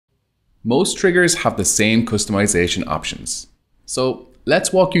Most triggers have the same customization options. So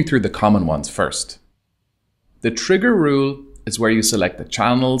let's walk you through the common ones first. The trigger rule is where you select the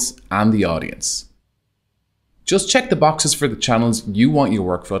channels and the audience. Just check the boxes for the channels you want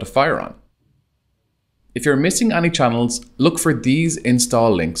your workflow to fire on. If you're missing any channels, look for these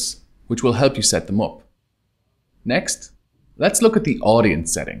install links, which will help you set them up. Next, let's look at the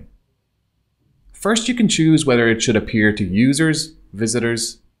audience setting. First, you can choose whether it should appear to users,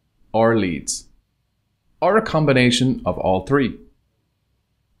 visitors, or leads, or a combination of all three.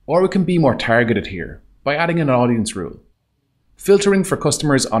 Or we can be more targeted here by adding an audience rule, filtering for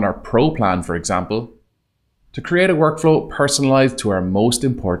customers on our Pro plan, for example, to create a workflow personalized to our most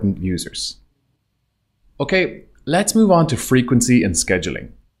important users. Okay, let's move on to frequency and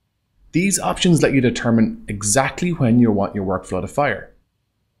scheduling. These options let you determine exactly when you want your workflow to fire.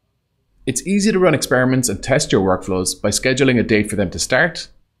 It's easy to run experiments and test your workflows by scheduling a date for them to start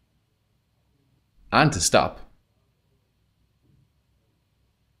and to stop.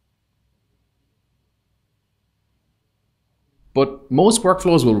 But most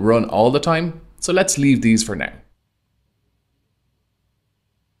workflows will run all the time, so let's leave these for now.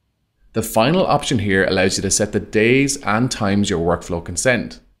 The final option here allows you to set the days and times your workflow can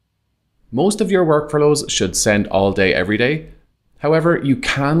send. Most of your workflows should send all day, every day. However, you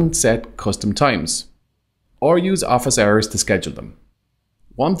can set custom times or use office hours to schedule them.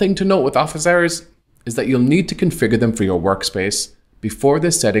 One thing to note with office hours is that you'll need to configure them for your workspace before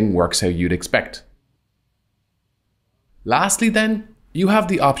this setting works how you'd expect. Lastly then, you have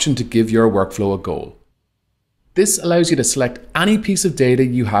the option to give your workflow a goal. This allows you to select any piece of data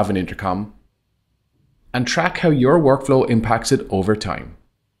you have in Intercom and track how your workflow impacts it over time.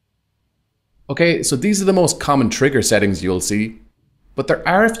 Okay, so these are the most common trigger settings you'll see, but there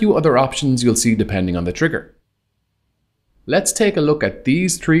are a few other options you'll see depending on the trigger. Let's take a look at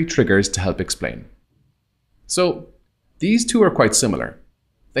these three triggers to help explain. So these two are quite similar.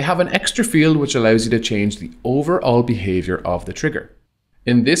 They have an extra field which allows you to change the overall behavior of the trigger.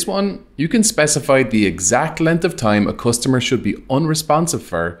 In this one, you can specify the exact length of time a customer should be unresponsive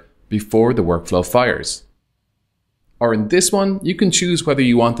for before the workflow fires. Or in this one, you can choose whether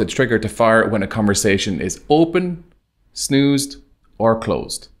you want the trigger to fire when a conversation is open, snoozed, or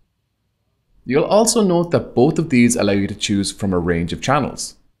closed. You'll also note that both of these allow you to choose from a range of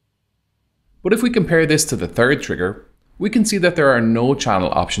channels. But if we compare this to the third trigger, we can see that there are no channel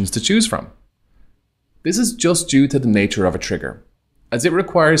options to choose from. This is just due to the nature of a trigger, as it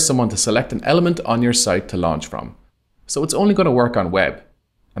requires someone to select an element on your site to launch from. So it's only going to work on web,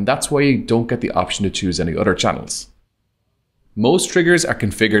 and that's why you don't get the option to choose any other channels. Most triggers are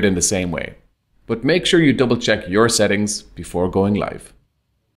configured in the same way, but make sure you double check your settings before going live.